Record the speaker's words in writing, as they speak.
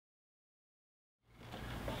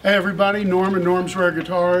Hey everybody, Norm and Norm's Rare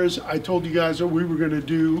Guitars. I told you guys that we were going to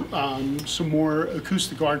do some more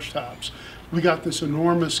acoustic archtops. We got this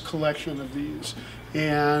enormous collection of these,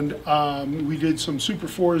 and we did some Super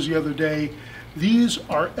 4s the other day. These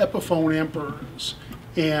are Epiphone Emperors,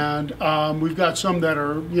 and we've got some that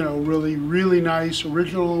are, you know, really nice,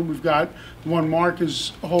 original. We've got the one Mark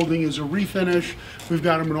is holding is a refinish. We've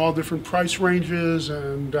got them in all different price ranges,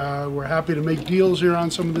 and we're happy to make deals here on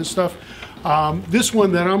some of this stuff. This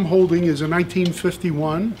one that I'm holding is a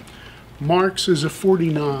 1951. Mark's is a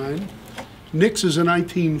 49. Nick's is a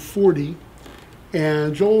 1940.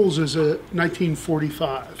 And Joel's is a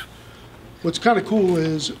 1945. What's kind of cool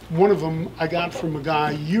is one of them I got from a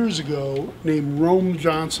guy years ago named Rome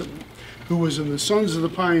Johnson, who was in the Sons of the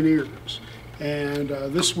Pioneers. And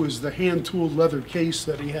this was the hand-tooled leather case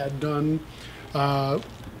that he had done,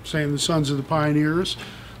 saying the Sons of the Pioneers.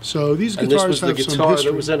 So these guitars have some history. And this was the guitar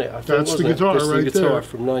that was in it, I think. That's the guitar right there. That's the guitar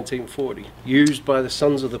from 1940, used by the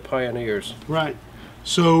Sons of the Pioneers. Right.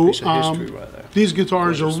 So right, these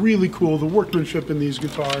guitars are really cool. The workmanship in these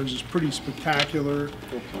guitars is pretty spectacular.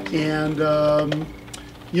 And,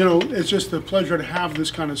 you know, it's just a pleasure to have this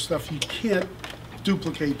kind of stuff. You can't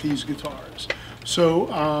duplicate these guitars.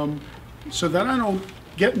 So, so that I don't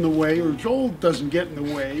get in the way, or Joel doesn't get in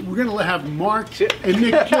the way, we're going to have Mark and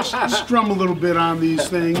Nick just strum a little bit on these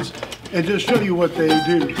things and just show you what they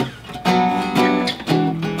do.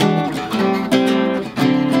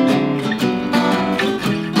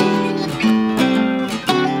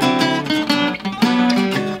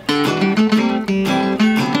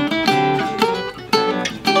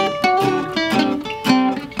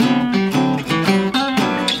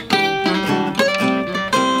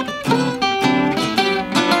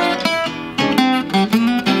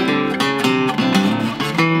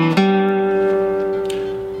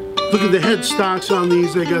 Look at the headstocks on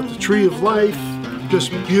these. They got the Tree of Life,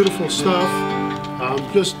 just beautiful stuff.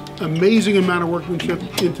 Just amazing amount of workmanship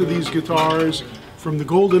into these guitars from the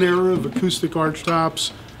golden era of acoustic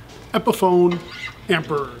archtops, Epiphone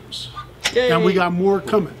Emperors. Yay. And we got more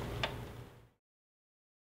coming.